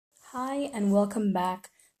Hi, and welcome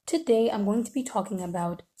back. Today I'm going to be talking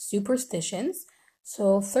about superstitions.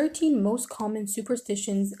 So, 13 most common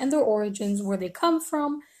superstitions and their origins, where they come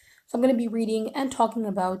from. So, I'm going to be reading and talking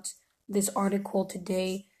about this article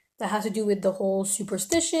today that has to do with the whole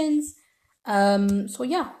superstitions.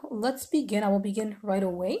 Yeah, let's begin. I will begin right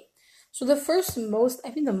away. So,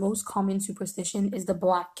 the most common superstition is the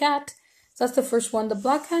black cat. So, that's the first one. The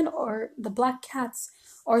black cats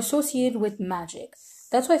are associated with magic.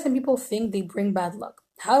 That's why some people think they bring bad luck.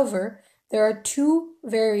 However, there are two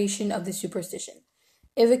variations of the superstition.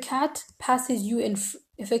 If a cat,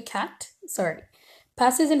 sorry,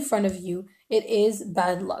 passes in front of you, it is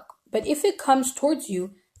bad luck. But if it comes towards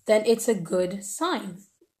you, then it's a good sign.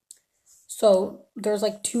 So there's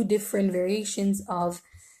like two different variations of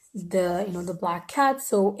the black cat.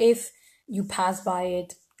 So if you pass by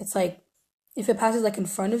it, it's like if it passes like in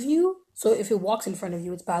front of you, so if it walks in front of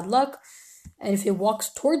you, it's bad luck. And if it walks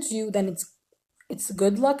towards you, then it's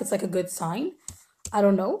good luck. It's like a good sign. I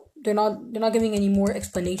don't know. They're not giving any more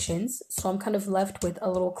explanations, so I'm kind of left with a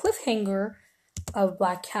little cliffhanger of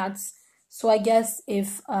black cats. So I guess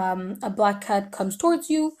if a black cat comes towards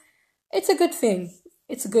you, it's a good thing.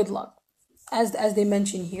 It's good luck, as they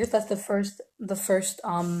mention here. That's the first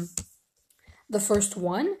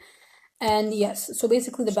one. And yes, so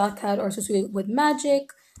basically the black cat are associated with magic.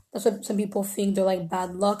 That's what some people think they're like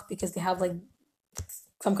bad luck because they have like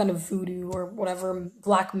some kind of voodoo or whatever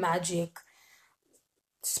black magic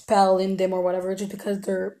spell in them or whatever, just because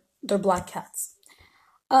they're black cats.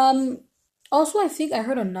 Um, Also, I think I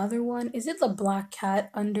heard another one. Is it the black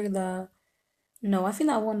cat under the? No, I think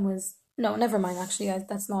that one was no. Never mind. Actually,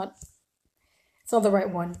 that's not. It's not the right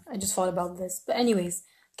one. I just thought about this. But anyways,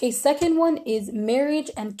 okay. Second one is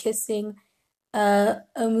marriage and kissing a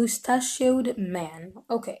mustachioed man.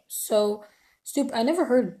 Okay, so I never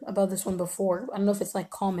heard about this one before. I don't know if it's like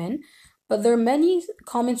common, but there are many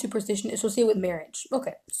common superstitions associated with marriage.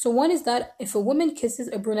 Okay, so one is that if a woman kisses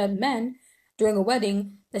a brunette man during a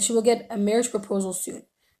wedding, that she will get a marriage proposal soon.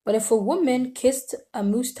 But if a woman kissed a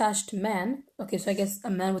mustached man, okay, so I guess a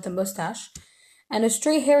man with a mustache, and a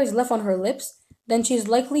stray hair is left on her lips, then she is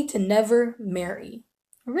likely to never marry.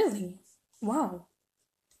 Really? Wow.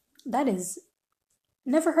 That is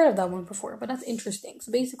Never heard of that one before, but that's interesting.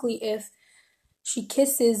 So basically, if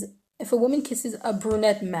a woman kisses a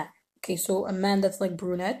brunette man, okay, so a man that's like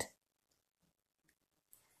brunette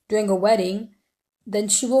during a wedding, then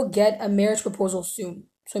she will get a marriage proposal soon.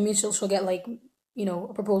 So it means she'll get like,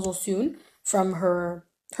 a proposal soon from her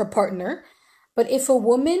partner. But if a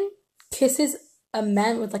woman kisses a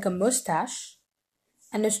man with like a mustache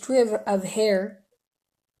and a stray of hair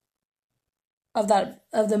of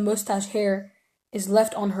the mustache hair is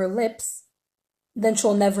left on her lips, then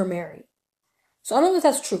she'll never marry. So I don't know if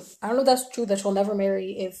that's true. I don't know if that's true that she'll never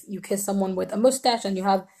marry if you kiss someone with a mustache and you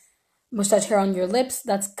have mustache hair on your lips.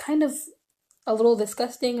 That's kind of a little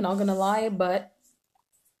disgusting, not gonna lie, but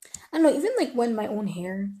I don't know, even like when my own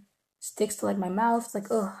hair sticks to like my mouth, it's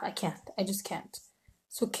like, ugh, I can't. I just can't.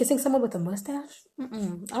 So kissing someone with a mustache? I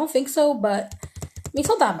don't think so, but I mean, it's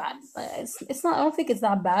not that bad. It's not, I don't think it's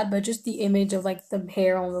that bad, but just the image of like the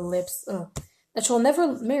hair on the lips, ugh, that she'll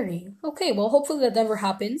never marry. Okay, well, hopefully that never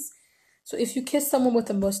happens. So if you kiss someone with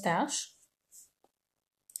a mustache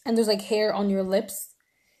and there's like hair on your lips,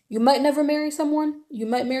 you might never marry someone. You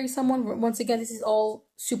might marry someone. Once again, this is all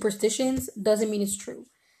superstitions. Doesn't mean it's true.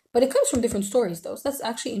 But it comes from different stories though. So that's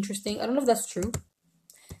actually interesting. I don't know if that's true.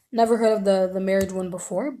 Never heard of the marriage one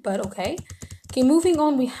before, but okay. Okay, moving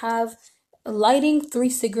on, we have lighting 3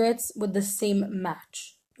 cigarettes with the same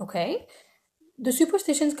match. Okay? The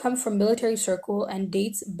superstitions come from military circle and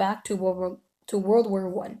dates back to World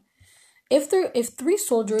War I. If 3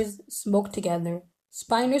 soldiers smoked together,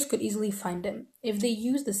 spinners could easily find them. If they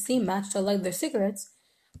used the same match to light their cigarettes,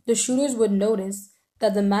 the shooters would notice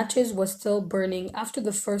that the matches was still burning after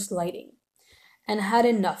the first lighting and had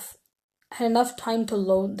enough time to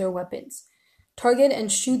load their weapons. Target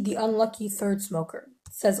and shoot the unlucky third smoker,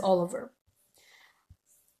 says Oliver.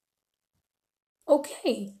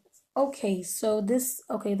 Okay. This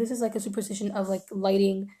is like a superstition of like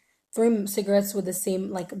lighting 3 cigarettes with the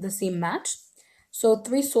same match. So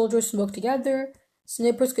 3 soldiers smoke together.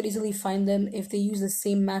 Snipers could easily find them if they use the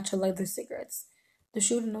same match to light their cigarettes. The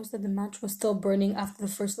shooter knows that the match was still burning after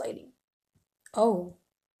the first lighting. Oh,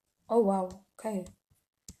 oh wow. Okay,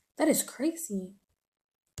 that is crazy.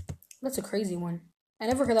 That's a crazy one. I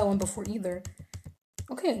never heard that one before either.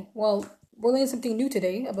 Okay, well, we're learning something new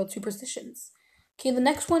today about superstitions. Okay, the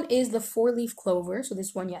next one is the four-leaf clover. So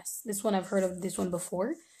this one, yes, this one I've heard of this one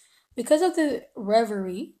before. Because of the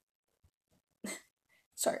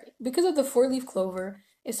four-leaf clover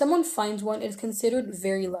If someone finds one, it is considered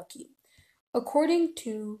very lucky. According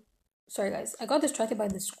to, sorry guys, I got distracted by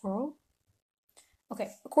the squirrel.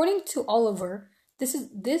 Okay, according to Oliver,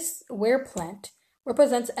 this were plant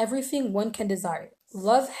represents everything one can desire: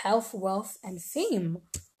 love, health, wealth, and fame.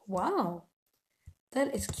 Wow,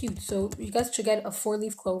 that is cute. So you guys should get a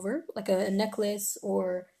four-leaf clover, like a necklace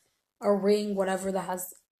or a ring, whatever that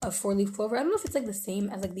has a four-leaf clover. I don't know if it's like the same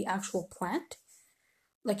as like the actual plant.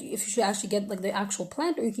 Like if you should actually get like the actual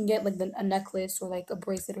plant, or you can get like a necklace or like a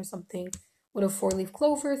bracelet or something with a four-leaf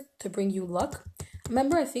clover to bring you luck.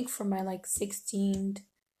 Remember, I think for my like 16th,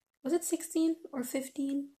 was it 16 or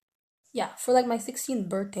 15? Yeah, for like my 16th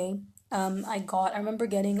birthday, I remember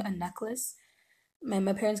getting a necklace.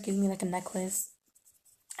 My parents gave me like a necklace,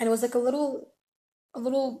 and it was like a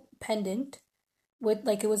little pendant with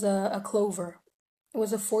like it was a clover. It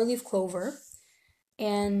was a four-leaf clover,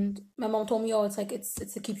 and my mom told me, oh, it's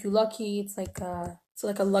to keep you lucky. It's like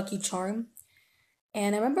a lucky charm.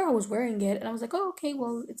 And I remember I was wearing it, and I was like, oh, okay,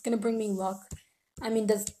 well, it's gonna bring me luck. I mean,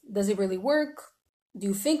 does it really work? Do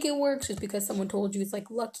you think it works just because someone told you it's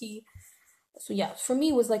like lucky? So yeah, for me,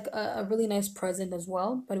 it was like a really nice present as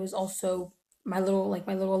well. But it was also my little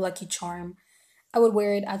lucky charm. I would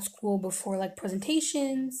wear it at school before like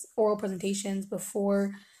presentations, oral presentations.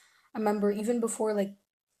 Before I remember even before like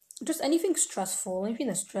just anything stressful, anything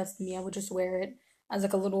that stressed me, I would just wear it as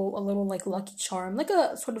like a little like lucky charm, like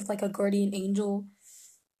a sort of like a guardian angel.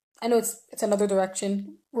 I know it's another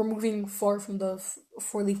direction. We're moving far from the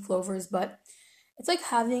four-leaf clovers, but it's like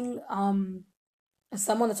having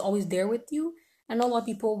someone that's always there with you. I know a lot of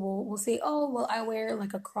people will say, oh, well, I wear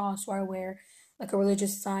like a cross or I wear like a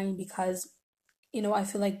religious sign because, I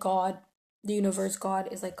feel like God, the universe, God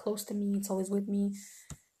is like close to me. It's always with me.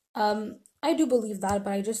 I do believe that,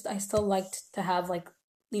 but I still liked to have like,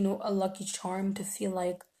 a lucky charm to feel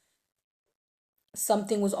like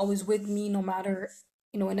something was always with me no matter,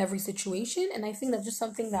 in every situation. And I think that's just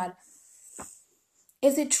something that,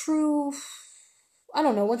 is it true? I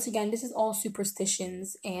don't know. Once again, this is all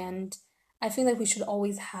superstitions, and I think that we should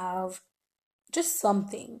always have just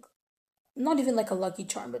something, not even like a lucky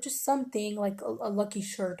charm, but just something like a lucky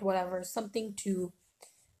shirt, whatever, something to,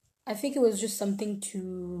 I think it was just something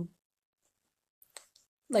to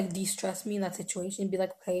like de-stress me in that situation, be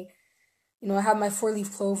like, okay, I have my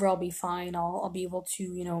four-leaf clover, I'll be fine, I'll be able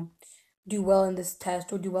to, do well in this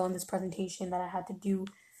test or do well in this presentation that I had to do,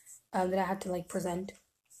 that I had to like present.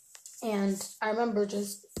 And I remember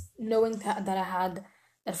just knowing that I had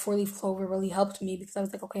that four-leaf clover really helped me because I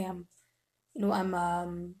was like, okay, I'm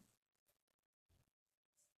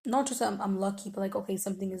not just I'm lucky, but like, okay,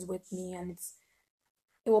 something is with me, and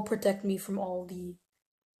it will protect me from all the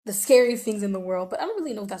scary things in the world. But I don't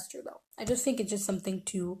really know if that's true though. I just think it's just something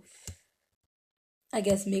to, I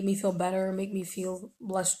guess, make me feel better, make me feel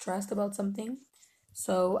less stressed about something.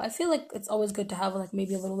 So I feel like it's always good to have like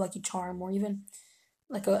maybe a little lucky charm, or even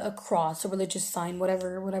like a cross, a religious sign,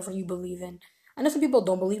 whatever you believe in. I know some people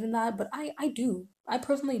don't believe in that, but I do. I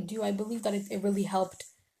personally do. I believe that it really helped.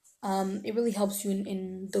 It really helps you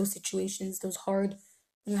in those situations, those hard,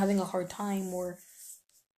 when you're having a hard time, or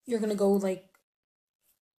you're gonna go like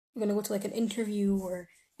you're gonna go to like an interview, or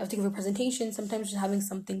you have to give a presentation. Sometimes just having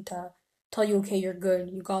something to tell you, okay, you're good,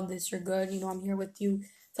 you got this, you're good. I'm here with you.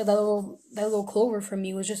 So that little clover for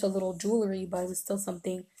me was just a little jewelry, but it was still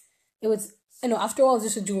something. It was, after all, it's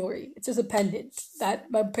just a jewelry. It's just a pendant that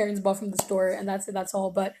my parents bought from the store, and that's it. That's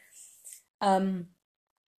all. Um,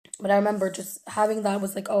 but I remember just having that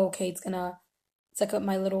was like, oh, okay, it's like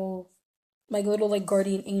my little like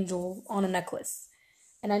guardian angel on a necklace.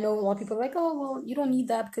 And I know a lot of people are like, oh, well, you don't need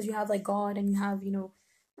that because you have like God and you have,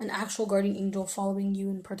 an actual guardian angel following you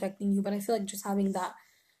and protecting you. But I feel like just having that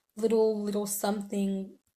little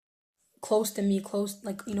something close to me, close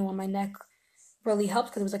like, on my neck really helped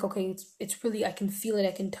because it was like, okay, it's really, I can feel it,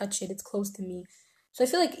 I can touch it, it's close to me. So I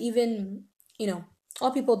feel like even, a lot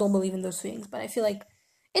of people don't believe in those things, but I feel like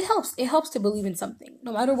it helps. It helps to believe in something.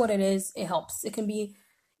 No matter what it is, it helps. It can be,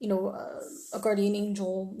 a guardian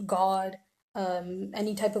angel, God,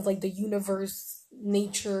 any type of like the universe,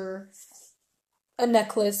 nature, a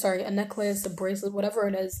necklace, a bracelet, whatever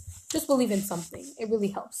it is. Just believe in something. It really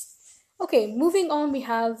helps. Okay, moving on, we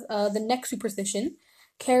have the next superstition: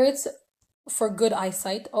 carrots for good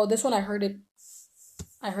eyesight. Oh, this one I heard it.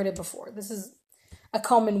 I heard it before. This is a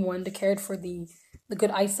common one. The carrot for the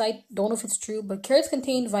good eyesight. Don't know if it's true, but carrots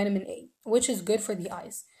contain vitamin A, which is good for the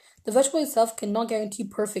eyes. The vegetable itself cannot guarantee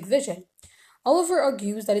perfect vision. Oliver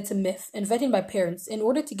argues that it's a myth invented by parents in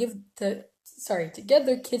order to get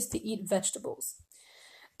their kids to eat vegetables.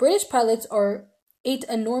 British pilots ate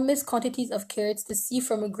enormous quantities of carrots to see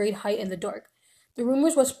from a great height in the dark. The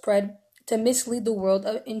rumors was spread to mislead the world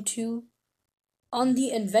into on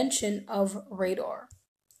the invention of radar,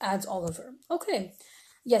 adds Oliver. Okay.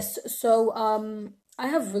 Yes, so I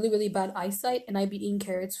have really, really bad eyesight and I've been eating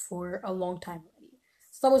carrots for a long time already.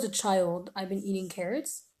 Since I was a child, I've been eating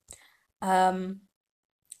carrots. Um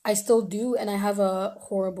I still do and I have a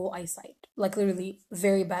horrible eyesight. Like literally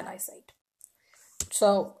very bad eyesight.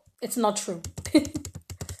 So it's not true.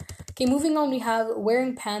 Okay, moving on, we have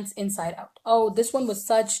wearing pants inside out. Oh, this one was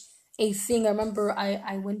such a thing. I remember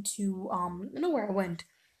I went to I don't know where I went.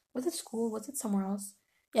 Was it school? Was it somewhere else?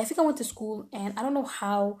 Yeah, I think I went to school and I don't know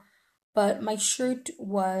how, but my shirt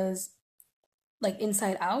was like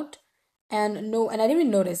inside out and no and I didn't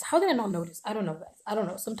even notice. How did I not notice? I don't know that. I don't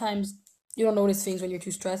know. Sometimes you don't notice things when you're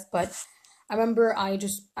too stressed, but I remember I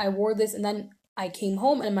wore this and then I came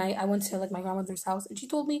home and my I went to like my grandmother's house and she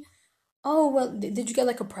told me, "Oh, well, did you get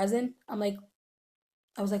like a present?" I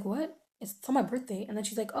was like, "What?" It's on my birthday. And then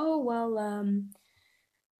she's like, "Oh,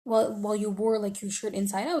 well, you wore like your shirt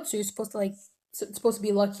inside out, so you're supposed to like it's supposed to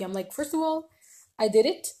be lucky." I'm like, "First of all, I did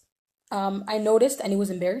it. I noticed and it was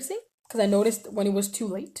embarrassing because I noticed when it was too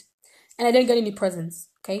late. And I didn't get any presents,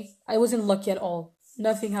 okay? I wasn't lucky at all.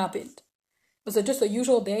 Nothing happened. It was just a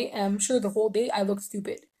usual day, and I'm sure the whole day I looked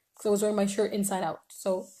stupid because I was wearing my shirt inside out.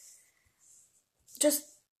 So just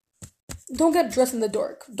don't get dressed in the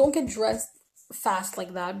dark. Don't get dressed fast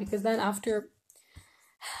like that because then after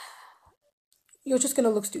you're just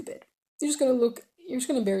gonna look stupid. You're just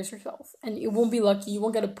gonna embarrass yourself and you won't be lucky, you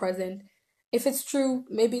won't get a present. If it's true,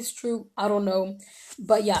 maybe it's true, I don't know.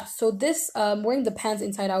 But yeah, so this wearing the pants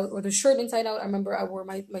inside out or the shirt inside out, I remember I wore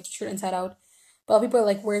my t-shirt inside out. But a lot of people are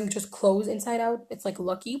like wearing just clothes inside out. It's like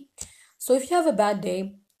lucky. So if you have a bad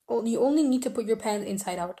day, you only need to put your pants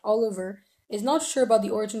inside out. Oliver is not sure about the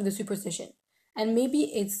origin of the superstition. And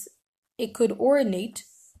maybe it could originate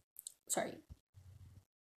sorry,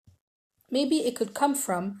 maybe it could come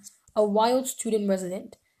from a wild student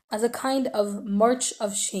resident as a kind of march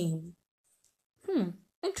of shame. Hmm,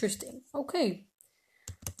 interesting. Okay.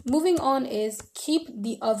 Moving on is keep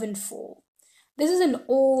the oven full. This is an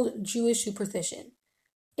old Jewish superstition.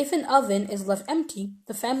 If an oven is left empty,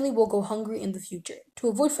 the family will go hungry in the future. To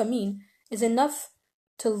avoid famine, is enough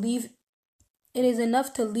to leave it is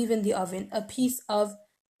enough to leave in the oven a piece of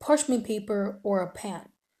parchment paper or a pan.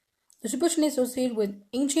 The superstition is associated with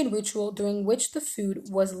ancient ritual during which the food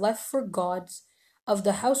was left for gods of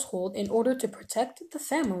the household in order to protect the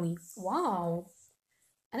family. Wow.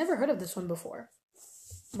 I never heard of this one before.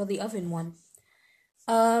 But the oven one.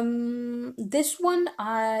 This one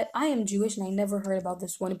I am Jewish and I never heard about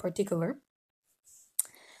this one in particular.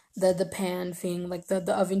 The pan thing, like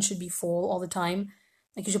the oven should be full all the time.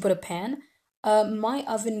 Like you should put a pan. My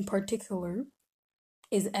oven in particular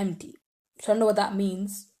is empty. So I don't know what that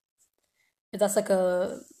means. If that's like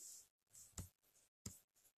a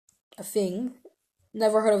thing.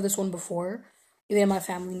 Never heard of this one before. Even in my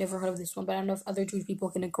family, never heard of this one. But I don't know if other Jewish people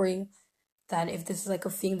can agree that if this is like a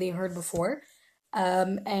thing they heard before.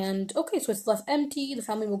 And okay, so it's left empty. The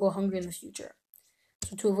family will go hungry in the future.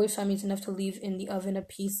 So to avoid famine, it's enough to leave in the oven a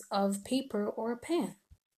piece of paper or a pan.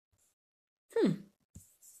 Hmm.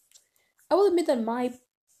 I will admit that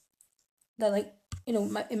like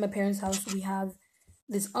in my parents' house we have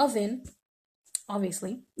this oven.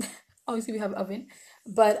 Obviously, obviously we have oven,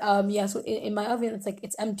 but yeah. So in my oven, it's like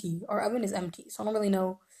it's empty. Our oven is empty, so I don't really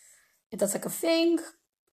know if that's like a thing.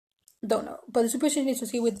 Don't know. But the superstition is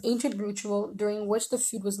associated with ancient ritual during which the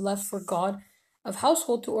food was left for God of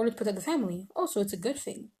household to order to protect the family. Oh, so it's a good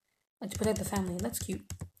thing. Like to protect the family. That's cute.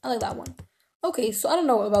 I like that one. Okay, so I don't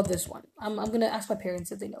know about this one. I'm gonna ask my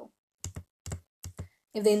parents if they know.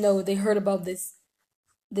 If they know, they heard about this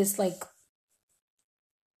like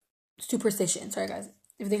superstition. Sorry guys.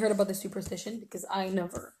 If they heard about this superstition, because I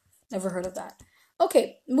never heard of that.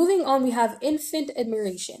 Okay, moving on, we have infant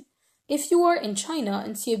admiration. If you are in China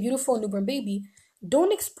and see a beautiful newborn baby,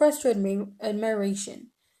 don't express your admiration.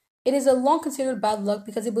 It is a long considered bad luck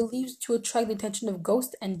because it believes to attract the attention of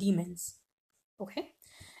ghosts and demons. Okay?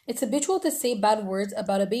 It's habitual to say bad words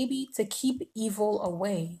about a baby to keep evil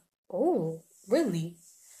away. Oh, really?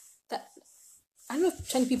 That I don't know if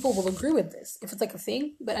Chinese people will agree with this, if it's like a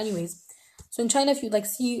thing, but anyways. So in China, if you like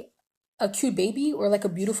see a cute baby or like a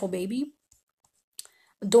beautiful baby,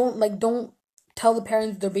 don't tell the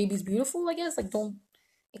parents their baby's beautiful, I guess. Like don't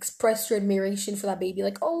express your admiration for that baby.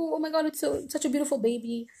 Like, oh my god, it's such a beautiful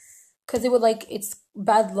baby. Because it would like it's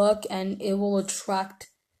bad luck and it will attract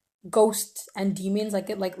ghosts and demons,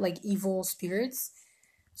 like evil spirits.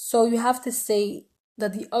 So you have to say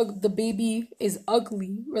that the baby is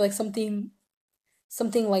ugly or like something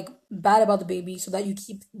like bad about the baby so that you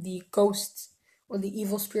keep the ghosts or the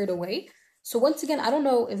evil spirit away. So once again, I don't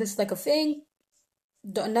know if this is like a thing.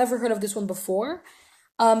 Never heard of this one before.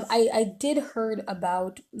 I did heard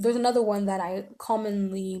about. There's another one that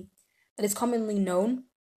is commonly known.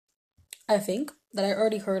 I think that I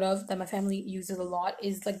already heard of that my family uses a lot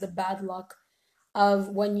is like the bad luck of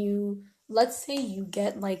when you, let's say you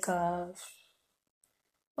get like a,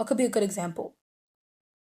 what could be a good example?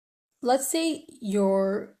 Let's say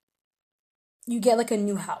you get like a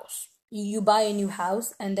new house. You buy a new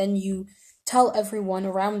house and then you tell everyone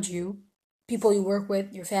around you, people you work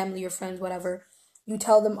with, your family, your friends, whatever. You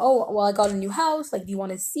tell them, "Oh, well, I got a new house. Like, do you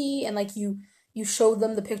want to see?" And like you show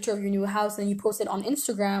them the picture of your new house and you post it on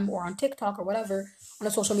Instagram or on TikTok or whatever on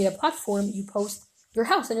a social media platform. You post your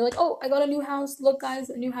house and you're like, "Oh, I got a new house. Look, guys,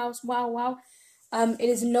 a new house. Wow, wow." It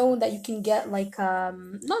is known that you can get like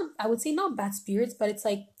not, I would say not bad spirits, but it's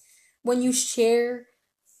like when you share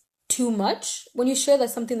too much, when you share that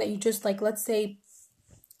something that you just like, let's say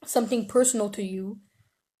something personal to you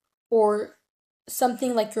or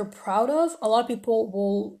something like you're proud of, a lot of people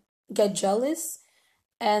will get jealous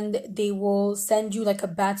and they will send you like a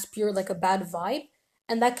bad spirit, like a bad vibe,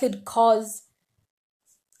 and that could cause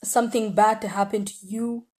something bad to happen to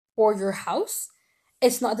you or your house.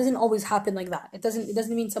 It's not, it doesn't always happen like that. It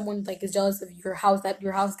doesn't mean someone like is jealous of your house that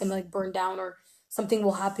your house is gonna like burn down or something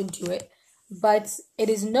will happen to it. But it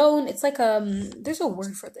is known, it's like there's a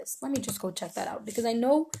word for this. Let me just go check that out because I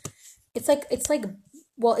know it's like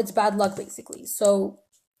well, it's bad luck basically. So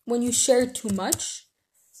when you share too much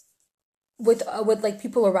with like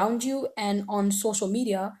people around you and on social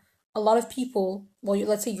media, a lot of people, well,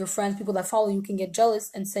 let's say your friends, people that follow you, can get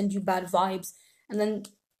jealous and send you bad vibes, and then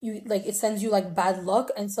you like it sends you like bad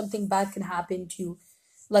luck, and something bad can happen to,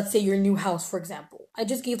 let's say, your new house, for example. I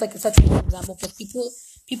just gave like such a good example, but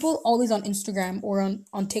people always on Instagram or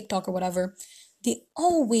on TikTok or whatever, they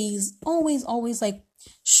always like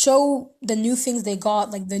show the new things they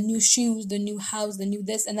got, like the new shoes, the new house, the new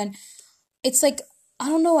this, and then it's like, I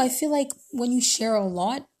don't know, I feel like when you share a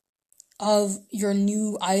lot of your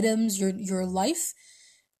new items, your life,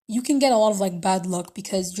 you can get a lot of like bad luck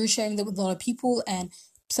because you're sharing that with a lot of people, and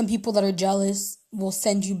some people that are jealous will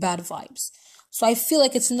send you bad vibes. So I feel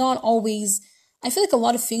like it's not always, I feel like a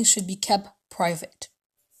lot of things should be kept private.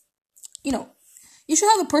 You know, you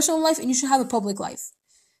should have a personal life and you should have a public life.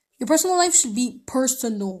 Your personal life should be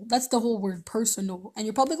personal. That's the whole word, personal. And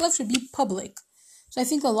your public life should be public. So I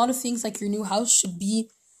think a lot of things like your new house should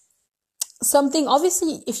be something,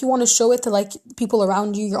 obviously, if you want to show it to like people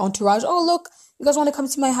around you, your entourage, "Oh, look, you guys want to come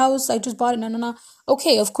see my house? I just bought it." No, no, no.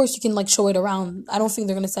 Okay, of course you can like show it around. I don't think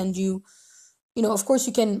they're going to send you, of course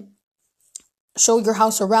you can show your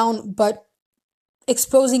house around, but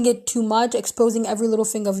exposing it too much, exposing every little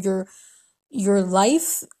thing of your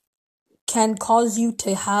life can cause you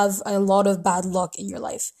to have a lot of bad luck in your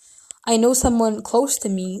life. I know someone close to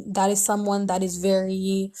me that is someone that is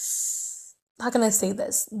very, how can I say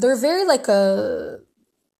this? They're very like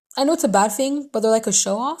I know it's a bad thing, but they're like a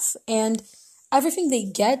show off, and everything they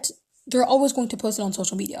get, they're always going to post it on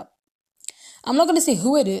social media. I'm not going to say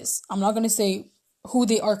who it is. I'm not going to say who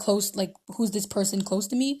they are close, like who's this person close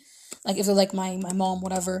to me. Like if they're like my mom,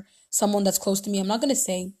 whatever, someone that's close to me. I'm not going to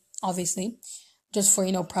say, obviously, just for,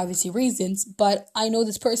 privacy reasons, but I know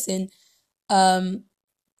this person um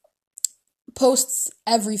posts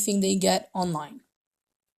everything they get online.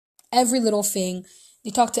 Every little thing.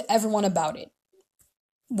 They talk to everyone about it.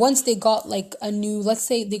 Once they got like a new, let's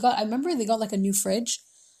say I remember they got like a new fridge,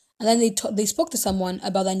 and then they spoke to someone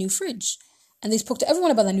about that new fridge, and they spoke to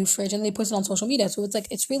everyone about that new fridge, and they posted on social media. So it's like,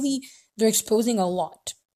 it's really, they're exposing a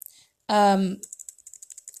lot. And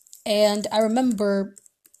I remember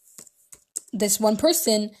this one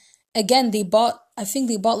person, again, I think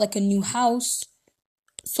they bought like a new house.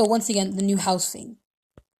 So once again, the new house thing.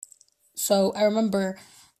 So I remember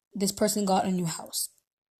this person got a new house.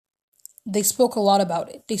 They spoke a lot about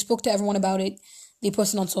it. They spoke to everyone about it. They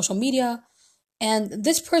posted on social media. And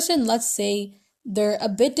this person, let's say, they're a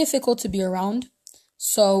bit difficult to be around.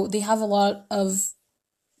 So they have a lot of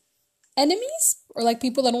enemies, or like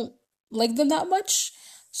people that don't like them that much.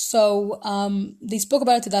 So they spoke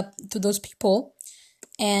about it to those people.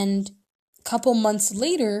 And a couple months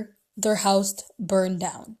later, their house burned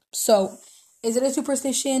down. So is it a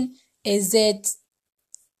superstition? Is it,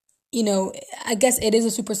 I guess it is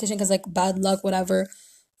a superstition because like bad luck, whatever.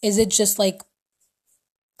 Is it just like,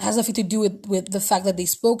 has nothing to do with the fact that they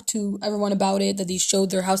spoke to everyone about it, that they showed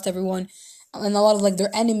their house to everyone, and a lot of like their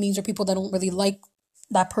enemies or people that don't really like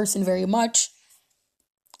that person very much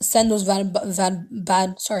send those bad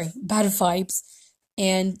vibes,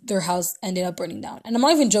 and their house ended up burning down. And I'm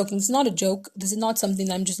not even joking. This is not a joke. This is not something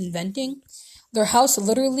that I'm just inventing. Their house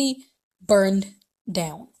literally burned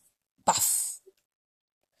down. Bath.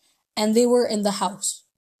 And they were in the house.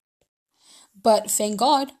 But thank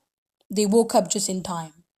God, they woke up just in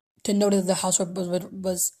time to know that the house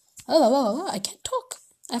was I can't talk.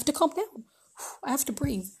 I have to calm down. I have to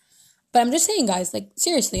breathe. But I'm just saying, guys, like,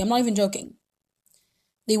 seriously, I'm not even joking.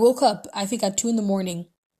 They woke up, I think, at 2 in the morning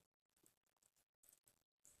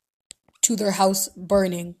to their house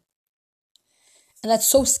burning. And that's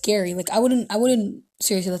so scary. Like, I wouldn't,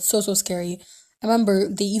 seriously, that's so scary. I remember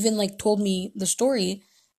they even, like, told me the story,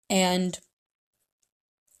 and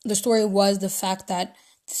the story was the fact that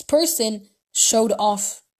this person showed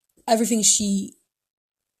off everything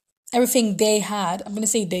everything they had. I'm gonna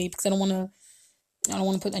say they because I don't want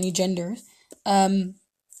to put any gender. And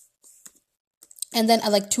then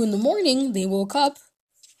at like 2 in the morning, they woke up.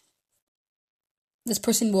 This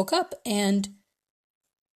person woke up and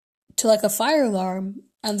to like a fire alarm,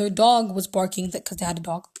 and their dog was barking because they had a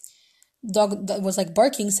dog. Dog that was like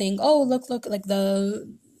barking, saying, "Oh, look, like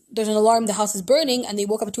there's an alarm. The house is burning." And they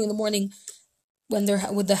woke up at 2 in the morning when they're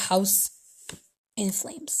with the house in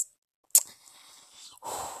flames.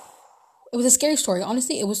 It was a scary story.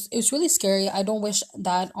 Honestly, it was really scary. I don't wish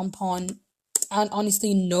that upon, and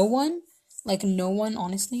honestly, no one,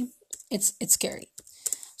 honestly. It's scary.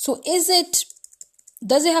 So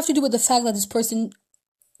does it have to do with the fact that this person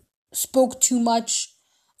spoke too much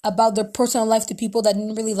about their personal life to people that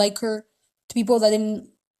didn't really like her, to people that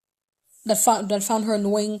found her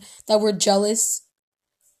annoying, that were jealous?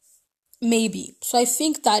 Maybe. So I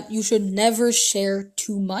think that you should never share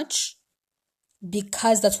too much,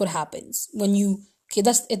 because that's what happens when you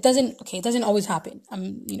it doesn't always happen.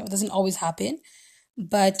 It doesn't always happen,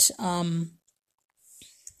 but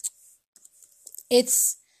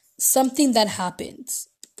it's something that happens,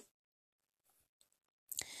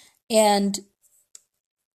 and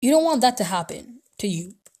you don't want that to happen to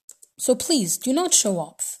you. So please do not show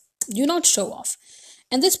off. Do not show off.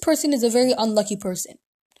 And this person is a very unlucky person.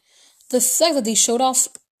 The fact that they showed off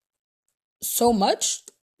so much,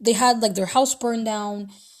 they had like their house burned down,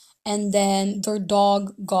 and then their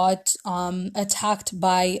dog got attacked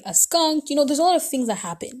by a skunk. There's a lot of things that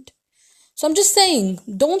happened. So I'm just saying,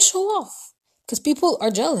 don't show off, because people are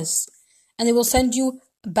jealous, and they will send you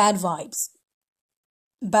bad vibes,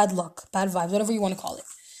 bad luck, bad vibes, whatever you want to call it.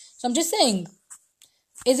 So I'm just saying,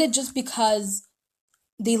 is it just because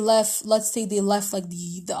they left, let's say they left like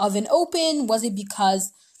the oven open? Was it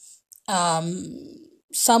because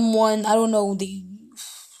someone, I don't know, they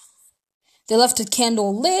left a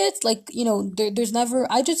candle lit? Like, there's never,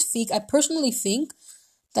 I personally think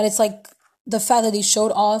that it's like the fact that they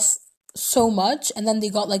showed off so much, and then they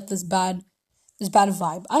got like this bad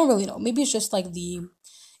vibe. I don't really know. Maybe it's just like it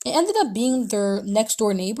ended up being their next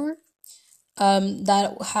door neighbor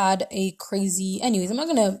that had a crazy, anyways, I'm not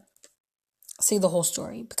gonna say the whole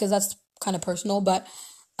story because that's kind of personal, but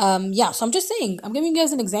yeah, so I'm just saying, I'm giving you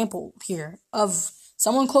guys an example here of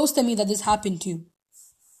someone close to me that this happened to. I'm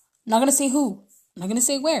not gonna say who, I'm not gonna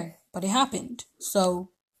say where, but it happened.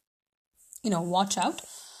 So, watch out.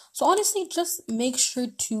 So honestly, just make sure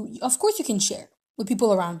to, of course you can share with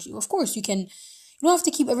people around you. Of course you can, you don't have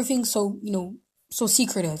to keep everything so, so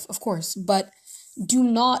secretive, of course, but do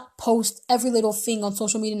not post every little thing on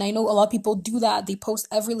social media. And I know a lot of people do that. They post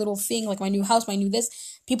every little thing, like my new house, my new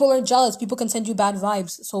this. People are jealous. People can send you bad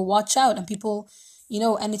vibes. So watch out. And people,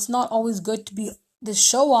 and it's not always good to be this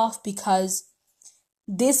show off, because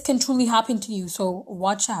this can truly happen to you. So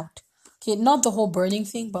watch out. Okay, not the whole burning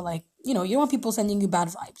thing, but like, you don't want people sending you bad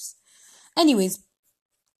vibes. Anyways,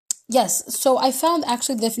 yes, so I found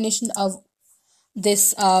actually the definition of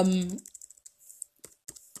this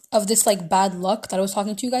like bad luck that I was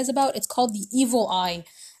talking to you guys about. It's called the evil eye.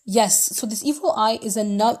 Yes, so this evil eye is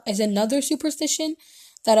another superstition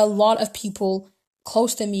that a lot of people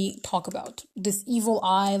close to me talk about. This evil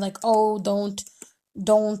eye, like, oh, don't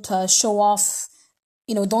show off,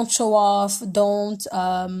 don't show off, don't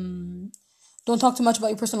talk too much about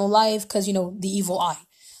your personal life, because the evil eye.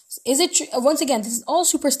 Is it true? Once again, this is all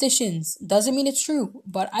superstitions. Doesn't mean it's true,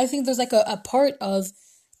 but I think there's like a part of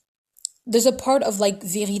like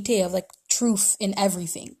vérité, of like truth in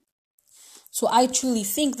everything. So I truly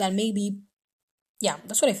think that maybe, yeah,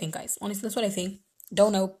 that's what I think, guys. Honestly, that's what I think.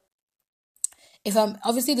 Don't know.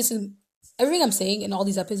 Obviously this is, everything I'm saying in all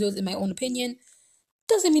these episodes in my own opinion,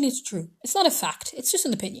 doesn't mean it's true. It's not a fact. It's just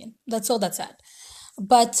an opinion. That's all that's at.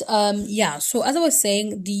 But yeah, so as I was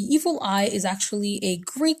saying, the evil eye is actually a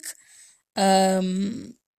Greek,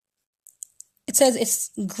 it says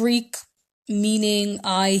it's Greek meaning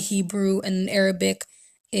eye, Hebrew, and Arabic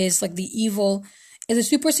is like the evil, is a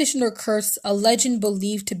superstition or curse, a legend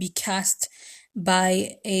believed to be cast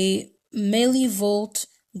by a millivolt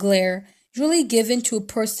glare, usually given to a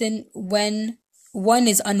person when one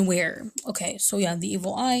is unaware. Okay, so yeah, the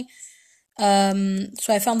evil eye.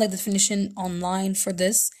 So I found like the definition online for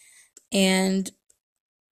this, and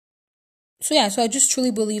so yeah, so I just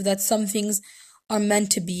truly believe that some things are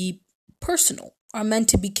meant to be personal, are meant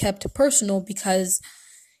to be kept personal because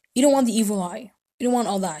you don't want the evil eye. You don't want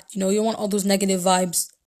all that. You don't want all those negative vibes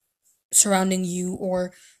surrounding you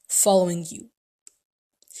or following you.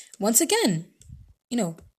 Once again, you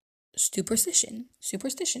know,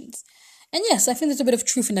 superstitions. And yes, I think there's a bit of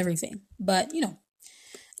truth in everything, but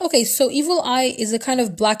Okay, so evil eye is a kind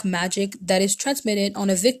of black magic that is transmitted on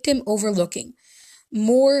a victim overlooking,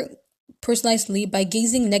 more personally by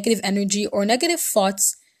gazing negative energy or negative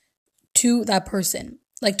thoughts to that person,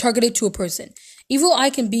 like targeted to a person. Evil eye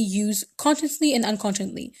can be used consciously and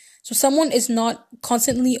unconsciously. So someone is not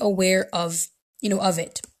constantly aware of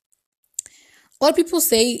it. A lot of people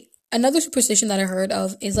say another superstition that I heard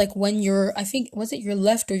of is like when I think, was it your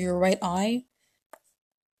left or your right eye?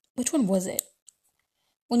 Which one was it?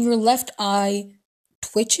 When your left eye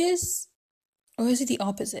twitches, or is it the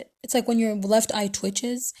opposite? It's like when your left eye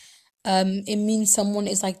twitches, it means someone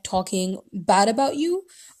is like talking bad about you.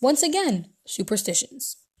 Once again,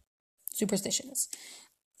 superstitions.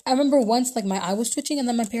 I remember once like my eye was twitching and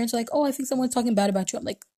then my parents were like, "Oh, I think someone's talking bad about you." I'm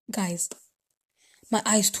like, "Guys, my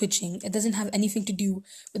eye's twitching. It doesn't have anything to do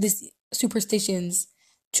with this superstitions,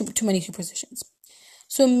 too many superstitions."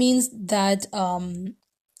 So it means that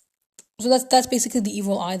so that's basically the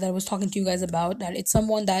evil eye that I was talking to you guys about, that it's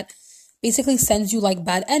someone that basically sends you like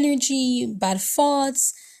bad energy, bad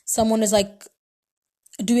thoughts. Someone is like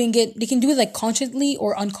doing it, they can do it like consciously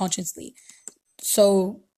or unconsciously.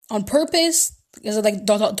 So on purpose, is it like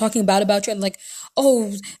talking bad about you and like,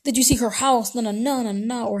 "Oh, did you see her house? No, no, no, no,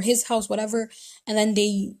 no," or his house, whatever. And then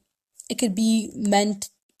it could be meant,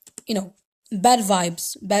 bad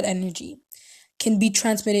vibes, bad energy can be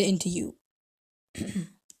transmitted into you.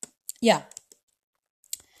 Yeah.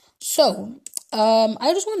 So,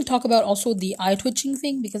 I just want to talk about also the eye twitching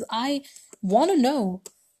thing because I want to know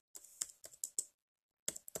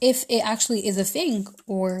if it actually is a thing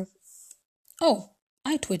or, oh,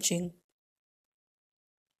 eye twitching.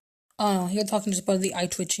 Oh no, you're talking just about the eye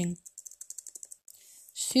twitching.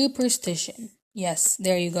 Superstition. Yes,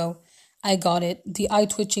 there you go. I got it. The eye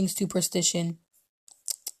twitching superstition.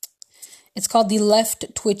 It's called the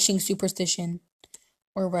left twitching superstition.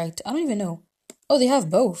 Or right. I don't even know. Oh, they have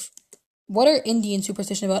both. What are Indian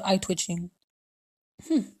superstition about eye twitching?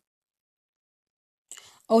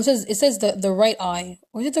 Oh, it says the right eye.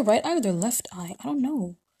 Or is it the right eye or the left eye? I don't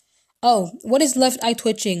know. Oh, what is left eye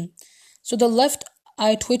twitching? So the left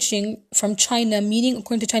eye twitching from China, meaning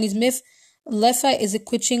according to Chinese myth, left eye is a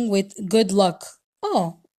twitching with good luck.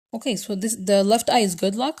 Oh, okay. So the left eye is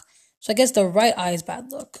good luck. So I guess the right eye is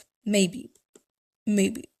bad luck. Maybe.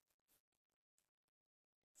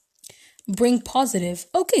 Bring positive.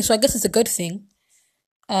 Okay, so I guess it's a good thing.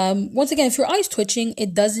 Once again, if your eye's twitching,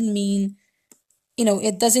 it doesn't mean,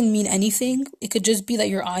 it doesn't mean anything. It could just be that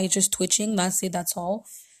your eye is just twitching. That's it. That's all.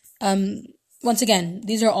 Once again,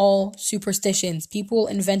 these are all superstitions. People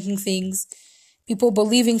inventing things, people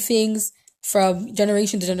believing things from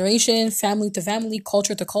generation to generation, family to family,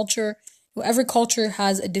 culture to culture. Every culture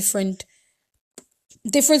has a different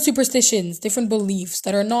superstitions, different beliefs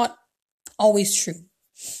that are not always true.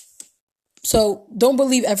 So don't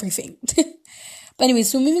believe everything. But anyway,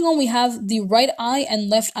 so moving on, we have the right eye and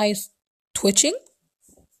left eye twitching.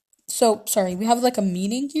 So sorry, we have like a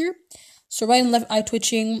meaning here. So right and left eye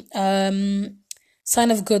twitching, sign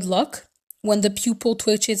of good luck. When the pupil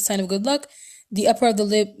twitches, sign of good luck. The upper of the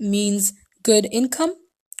lip means good income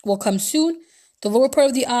will come soon. The lower part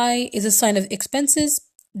of the eye is a sign of expenses.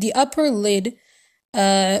 The upper lid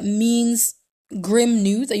means grim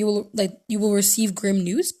news, that you will receive grim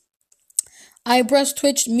news. Eyebrows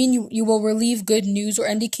twitched mean you will relieve good news or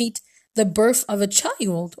indicate the birth of a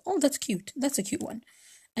child. Oh, that's cute. That's a cute one.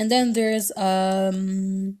 And then there's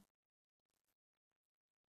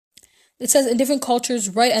it says in different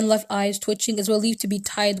cultures, right and left eyes twitching is believed to be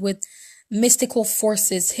tied with mystical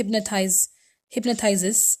forces,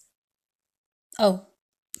 hypnotizes. Oh,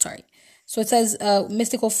 sorry. So it says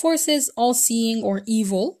mystical forces, all-seeing or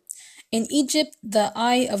evil. In Egypt, the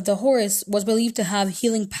eye of the Horus was believed to have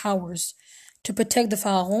healing powers to protect the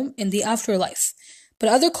pharaoh in the afterlife. But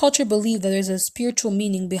other cultures believe that there's a spiritual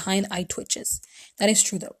meaning behind eye twitches. That is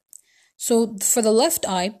true though. So for the left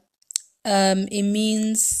eye, it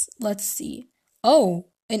means, let's see.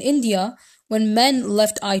 Oh, in India, when men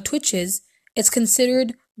left eye twitches, it's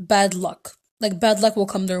considered bad luck. Like bad luck will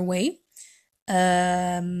come their way.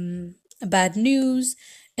 bad news.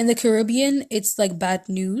 In the Caribbean, it's like bad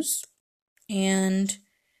news. And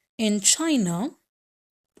in China,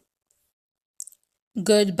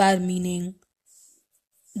 good, bad meaning,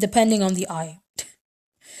 depending on the eye.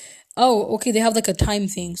 Oh, okay, they have like a time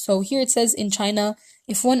thing. So here it says in China,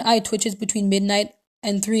 if one eye twitches between midnight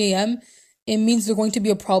and 3 a.m., it means there's going to be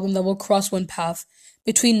a problem that will cross one path.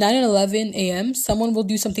 Between 9 and 11 a.m., someone will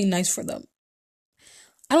do something nice for them.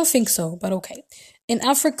 I don't think so, but okay. In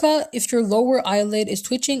Africa, if your lower eyelid is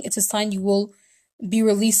twitching, it's a sign you will be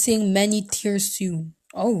releasing many tears soon.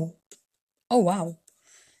 Oh wow.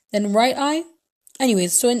 Then right eye?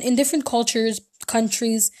 Anyways, so in different cultures,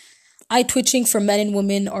 countries, eye twitching for men and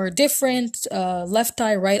women are different. Left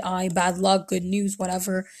eye, right eye, bad luck, good news,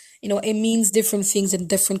 whatever. It means different things in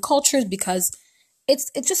different cultures because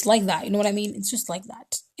it's just like that. You know what I mean? It's just like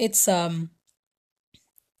that.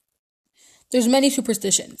 There's many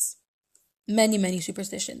superstitions. Many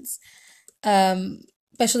superstitions.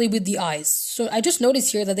 Especially with the eyes. So I just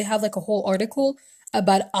noticed here that they have like a whole article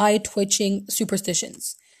about eye twitching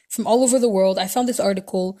superstitions from all over the world. I found this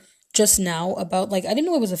article just now about like I didn't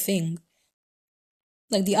know it was a thing.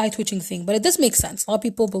 Like the eye twitching thing, but it does make sense. A lot of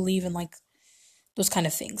people believe in like those kind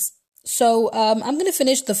of things. So I'm gonna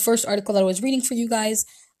finish the first article that I was reading for you guys,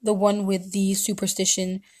 the one with the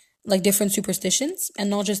superstition, like different superstitions, and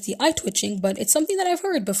not just the eye twitching, but it's something that I've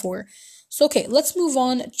heard before. So okay, let's move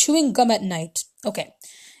on. Chewing gum at night. Okay,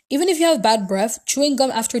 even if you have bad breath, chewing gum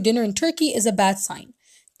after dinner in Turkey is a bad sign.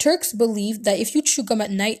 Turks believe that if you chew gum at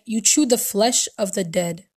night, you chew the flesh of the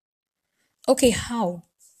dead. Okay, how?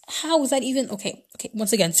 How is that even? Okay,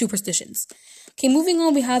 once again, superstitions. Okay, moving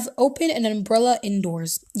on, we have open an umbrella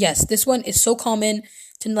indoors. Yes, this one is so common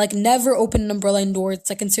to like never open an umbrella indoors. It's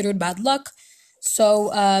like considered bad luck. So,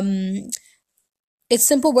 it's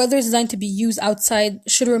simple. Weather is designed to be used outside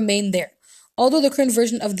should remain there. Although the current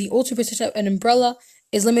version of the old superstition of an umbrella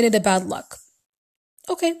is limited to bad luck.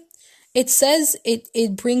 Okay. It says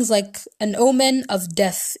it brings like an omen of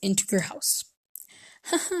death into your house.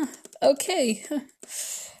 Okay.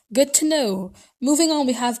 Good to know. Moving on,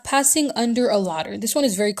 we have passing under a ladder. This one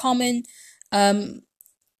is very common. And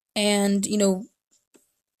a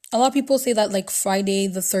lot of people say that like Friday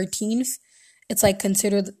the 13th, it's like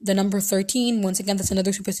considered the number 13. Once again, that's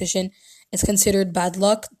another superstition. It's considered bad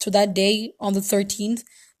luck. So that day on the 13th,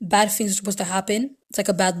 bad things are supposed to happen. It's like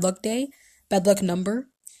a bad luck day, bad luck number.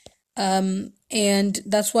 And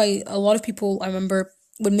that's why a lot of people I remember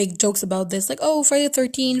would make jokes about this, like, oh, Friday the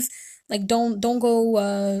 13th, like don't go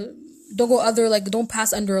other, like don't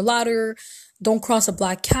pass under a ladder, don't cross a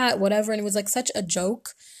black cat, whatever. And it was like such a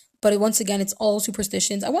joke. But once again, it's all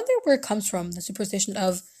superstitions. I wonder where it comes from, the superstition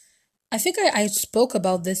of, I think I spoke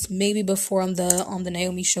about this maybe before on the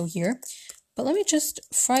Naomi show here. But let me just,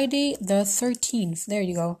 Friday the 13th, there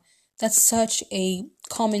you go. That's such a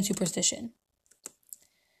common superstition.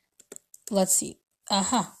 Let's see.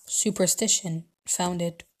 Aha, superstition. Found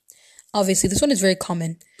it. Obviously, this one is very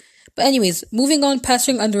common. But anyways, moving on,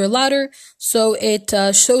 passing under a ladder. So it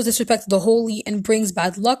shows disrespect to the holy and brings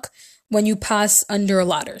bad luck when you pass under a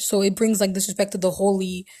ladder. So it brings like disrespect to the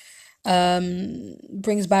holy,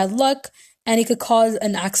 brings bad luck, and it could cause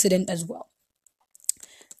an accident as well.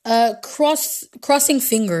 Crossing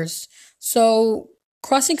fingers. So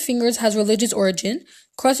crossing fingers has religious origin.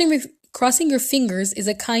 Crossing your fingers is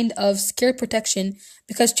a kind of scared protection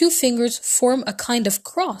because two fingers form a kind of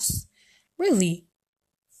cross. Really?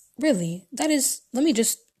 That is, let me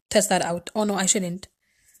just test that out. Oh no, I shouldn't.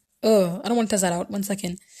 I don't want to test that out. 1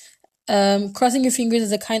 second. Crossing your fingers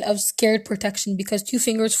is a kind of scared protection because two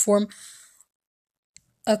fingers form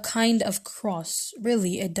a kind of cross.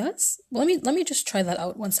 Really, it does? Well, let me just try that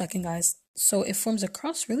out. 1 second, guys. So it forms a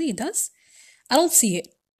cross? Really, it does? I don't see it.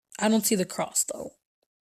 I don't see the cross though.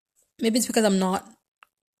 Maybe it's because I'm not.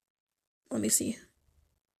 Let me see.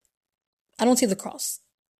 I don't see the cross.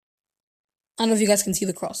 I don't know if you guys can see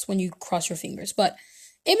the cross when you cross your fingers, but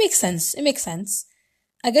it makes sense. It makes sense.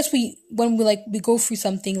 I guess when we go through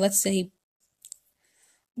something, let's say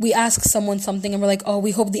we ask someone something and we're like, oh,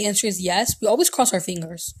 we hope the answer is yes. We always cross our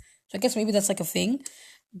fingers. So I guess maybe that's like a thing,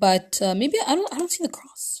 but maybe I don't see the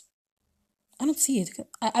cross. I don't see it.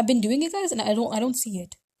 I've been doing it, guys, and I don't see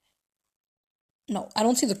it. No, I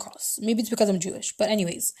don't see the cross. Maybe it's because I'm Jewish. But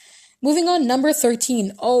anyways, moving on, number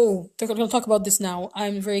 13. Oh, they're going to talk about this now.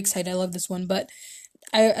 I'm very excited. I love this one. But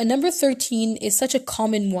number 13 is such a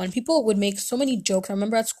common one. People would make so many jokes. I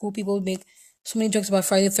remember at school, people would make so many jokes about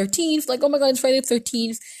Friday the 13th. Like, oh my God, it's Friday the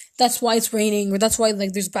 13th. That's why it's raining. Or that's why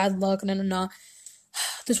like there's bad luck. No.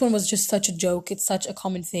 This one was just such a joke. It's such a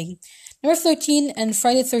common thing. Number 13 and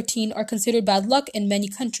Friday the 13th are considered bad luck in many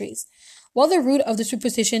countries. While the root of the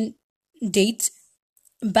superstition date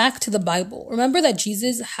back to the Bible. Remember that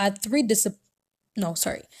Jesus had no,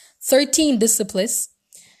 sorry, 13 disciples,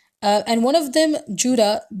 and one of them,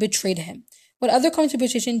 Judah, betrayed him. What other common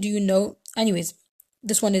superstition do you know? Anyways,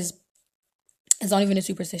 this one is not even a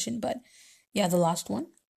superstition, but yeah, the last one.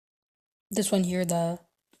 This one here, the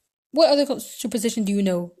what other superstition do you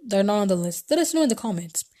know that are not on the list? Let us know in the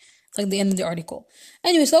comments. It's like the end of the article.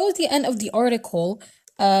 Anyway, so that was the end of the article.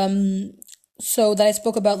 So that I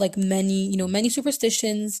spoke about like many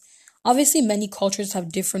superstitions. Obviously, many cultures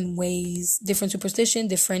have different ways, different superstition,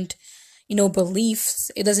 different, beliefs.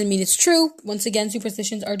 It doesn't mean it's true. Once again,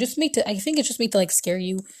 superstitions are just made to, I think it's just made to like scare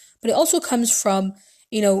you. But it also comes from,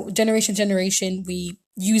 generation to generation. We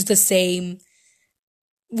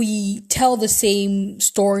tell the same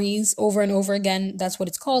stories over and over again. That's what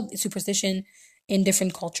it's called, superstition in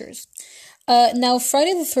different cultures. Now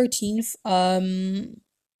Friday the 13th,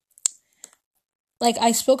 like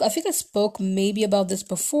I think I spoke maybe about this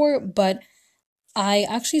before, but I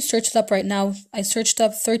actually searched up right now. I searched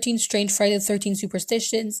up 13 strange Friday the 13th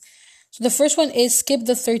superstitions. So the first one is skip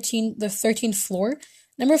the 13th floor.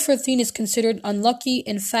 Number 13 is considered unlucky.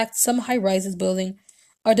 In fact, some high-rises building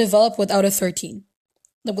are developed without the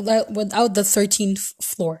 13th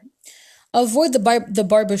floor. Avoid the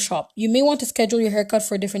barber shop. You may want to schedule your haircut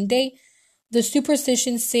for a different day. The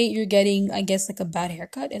superstitions say you're getting, I guess, like a bad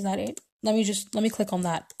haircut. Is that it? Let me click on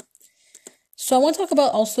that. So I want to talk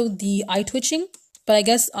about also the eye twitching, but I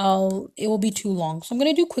guess it will be too long. So I'm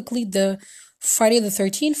going to do quickly the Friday the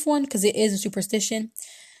 13th one because it is a superstition.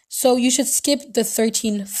 So you should skip the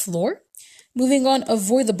 13th floor. Moving on,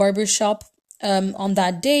 avoid the barber shop on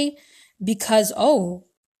that day because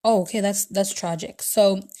okay, that's tragic.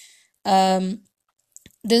 So the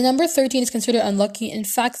number 13 is considered unlucky. In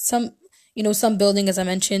fact, some buildings, as I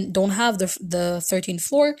mentioned, don't have the 13th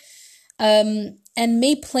floor. And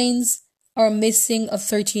May planes are missing a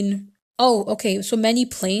 13. Oh, okay. So many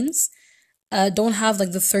planes don't have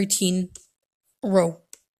like the 13 row.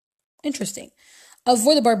 Interesting.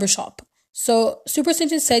 Avoid the barber shop. So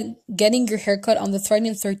superstition said getting your haircut on the Friday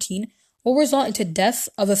and 13 will result into death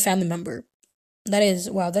of a family member.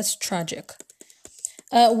 That's tragic.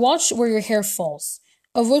 Watch where your hair falls.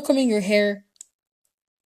 Avoid combing your hair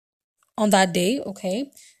on that day,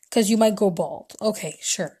 okay? Because you might go bald. Okay,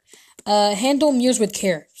 sure. Handle mirrors with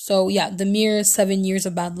care. So yeah, the mirror, 7 years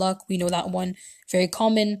of bad luck. We know that one. Very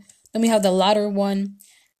common. Then we have the latter one.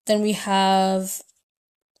 Then we have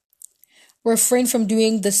refrain from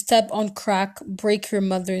doing the step on crack, break your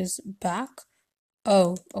mother's back.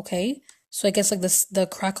 Oh, okay. So I guess like the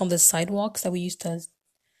crack on the sidewalks that we used to,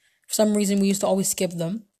 for some reason we used to always skip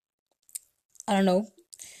them. I don't know.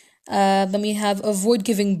 Then we have avoid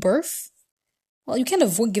giving birth. Well, you can't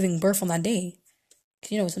avoid giving birth on that day.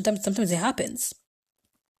 Sometimes it happens.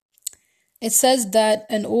 It says that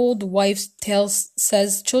an old wife's tale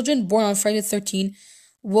says children born on Friday 13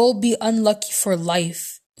 will be unlucky for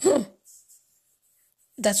life.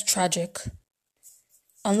 That's tragic.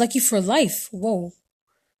 Unlucky for life. Whoa.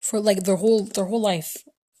 For like their whole life.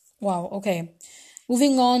 Wow, okay.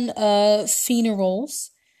 Moving on,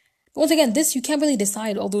 funerals. But once again, this you can't really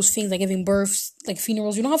decide all those things like giving births, like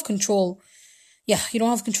funerals. You don't have control. Yeah, you don't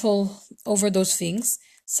have control over those things,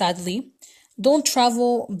 sadly. Don't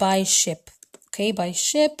travel by ship. Okay, by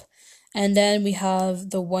ship. And then we have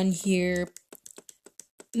the one here.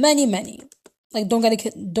 Many. Like don't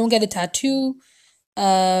get a tattoo.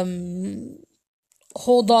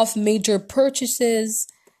 Hold off major purchases.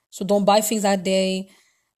 So don't buy things that day.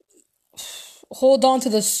 Hold on to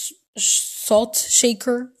the salt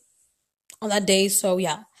shaker on that day. So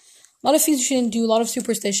yeah, a lot of things you shouldn't do. A lot of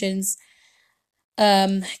superstitions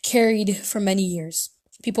carried for many years.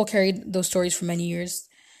 People carried those stories for many years.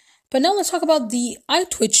 But now let's talk about the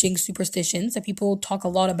eye-twitching superstitions that people talk a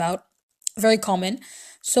lot about. Very common.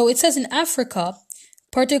 So it says in Africa,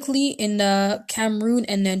 particularly in Cameroon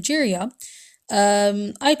and Nigeria,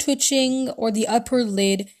 eye-twitching or the upper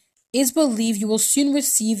lid is believed you will soon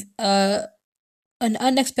receive an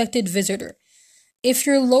unexpected visitor. If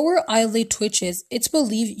your lower eyelid twitches, it's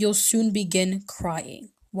believed you'll soon begin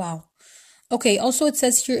crying. Wow. Okay, also it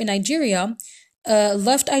says here in Nigeria,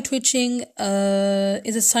 left eye twitching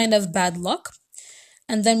is a sign of bad luck.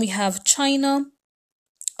 And then we have China.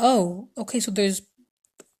 Oh, okay, so there's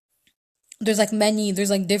like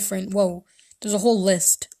different, whoa, there's a whole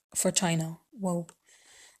list for China. Whoa.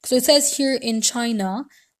 So it says here in China,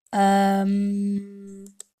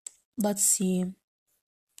 let's see.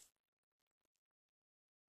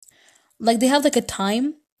 Like they have like a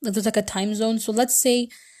time, like there's like a time zone. So let's say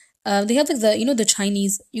they have like the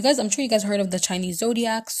Chinese, I'm sure you guys heard of the Chinese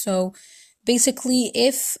zodiac. So Basically,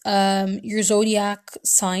 if your zodiac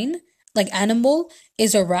sign, like animal,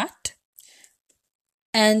 is a rat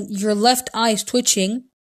and your left eye is twitching,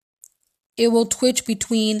 it will twitch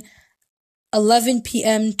between 11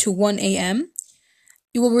 p.m. to 1 a.m.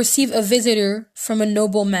 You will receive a visitor from a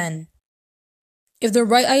noble man. If the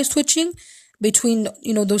right eye is twitching between,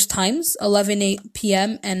 those times, 11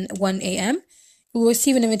 p.m. and 1 a.m., you will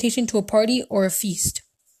receive an invitation to a party or a feast.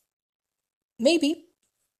 Maybe.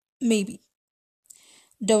 Maybe.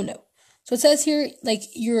 Don't know. So it says here, like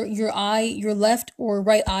your left or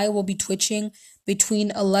right eye will be twitching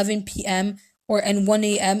between 11 p.m. and 1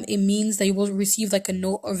 a.m. It means that you will receive like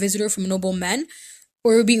a visitor from a noble man,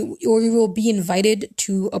 or you will be invited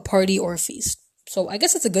to a party or a feast. So I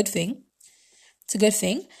guess it's a good thing. It's a good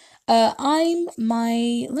thing. Let me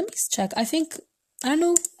check. I don't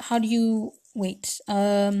know, how do you, wait,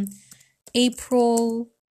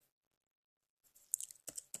 April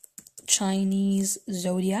Chinese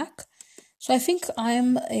zodiac. So I think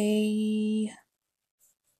I'm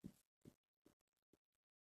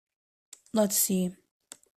let's see.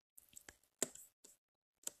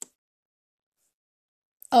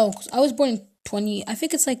 Oh, I was born in I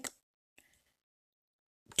think it's like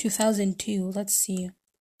 2002. Let's see.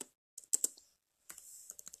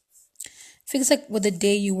 I think it's like what the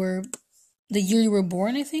year you were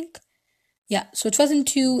born, I think. Yeah, so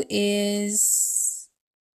 2002 is,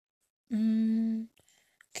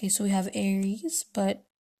 okay, so we have Aries, but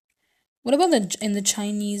what about in the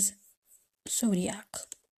Chinese zodiac?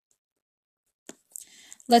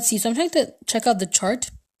 Let's see. So I'm trying to check out the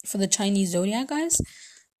chart for the Chinese zodiac, guys.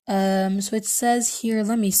 So it says here,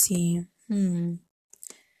 let me see. Because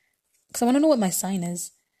I want to know what my sign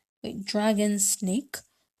is. Wait, dragon, snake.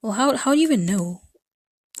 Well, how do you even know?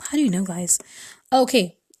 How do you know, guys?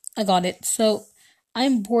 Okay, I got it. So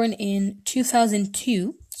I'm born in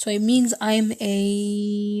 2002. So it means I'm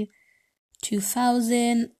a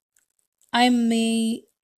 2000. I'm a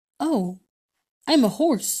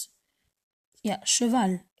horse. Yeah,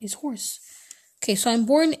 cheval is horse. Okay, so I'm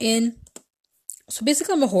born in. So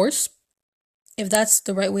basically, I'm a horse. If that's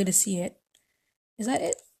the right way to see it, is that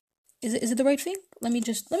it? Is it the right thing? Let me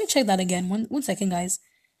check that again. One second, guys.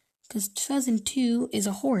 Because 2002 is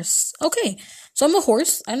a horse. Okay, so I'm a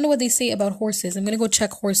horse. I don't know what they say about horses. I'm gonna go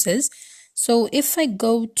check horses. So if I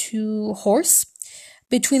go to horse,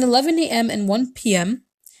 between 11 a.m. and 1 p.m.,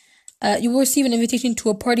 you will receive an invitation to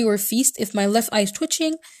a party or a feast. If my left eye is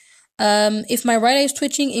twitching, if my right eye is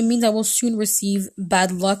twitching, it means I will soon receive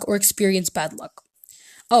bad luck or experience bad luck.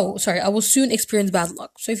 Oh, sorry, I will soon experience bad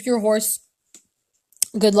luck. So if you're a horse,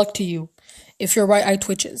 good luck to you if your right eye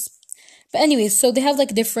twitches. But anyways, so they have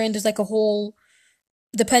like there's like a whole,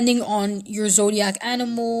 depending on your zodiac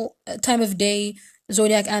animal, time of day,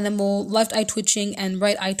 zodiac animal, left eye twitching and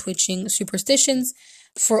right eye twitching superstitions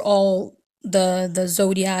for all the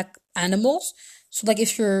zodiac animals. So like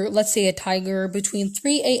if you're, let's say, a tiger, between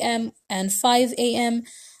 3 a.m. and 5 a.m.,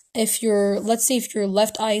 if your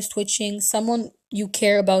left eye is twitching, someone you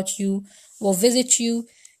care about you will visit you.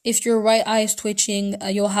 If your right eye is twitching,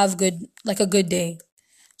 you'll have a good day.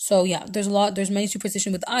 So yeah, there's many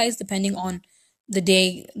superstition with eyes depending on the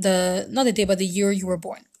day, not the day, but the year you were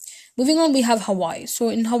born. Moving on, we have Hawaii. So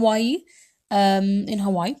in Hawaii,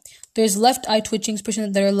 there's left eye twitching,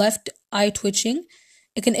 expression that are left eye twitching.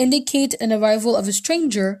 It can indicate an arrival of a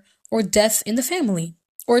stranger or death in the family,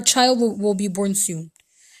 or a child will be born soon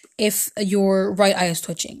if your right eye is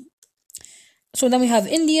twitching. So then we have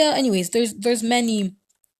India. Anyways, there's many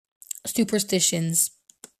superstitions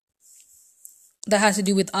that has to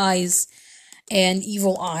do with eyes and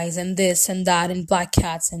evil eyes and this and that and black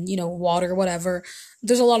cats and water, whatever.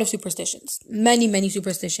 There's a lot of superstitions, many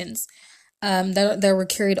superstitions that were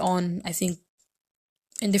carried on, I think,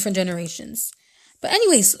 in different generations. But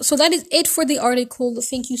anyways, so that is it for the article.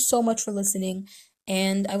 Thank you so much for listening,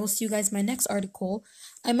 and I will see you guys in my next article.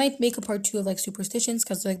 I might make a part 2 of superstitions,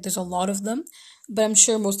 because there's a lot of them, but I'm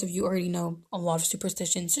sure most of you already know a lot of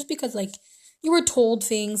superstitions, just because you were told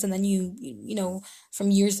things, and then you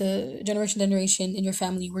from years to generation in your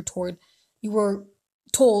family, you were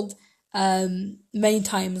told many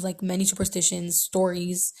times, many superstitions,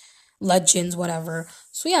 stories, legends, whatever.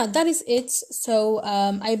 So yeah, that is it. So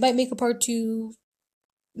I might make a part 2,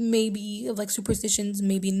 maybe, of superstitions,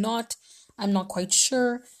 maybe not. I'm not quite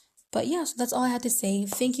sure. But yeah, so that's all I had to say.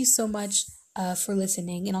 Thank you so much for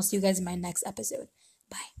listening, and I'll see you guys in my next episode.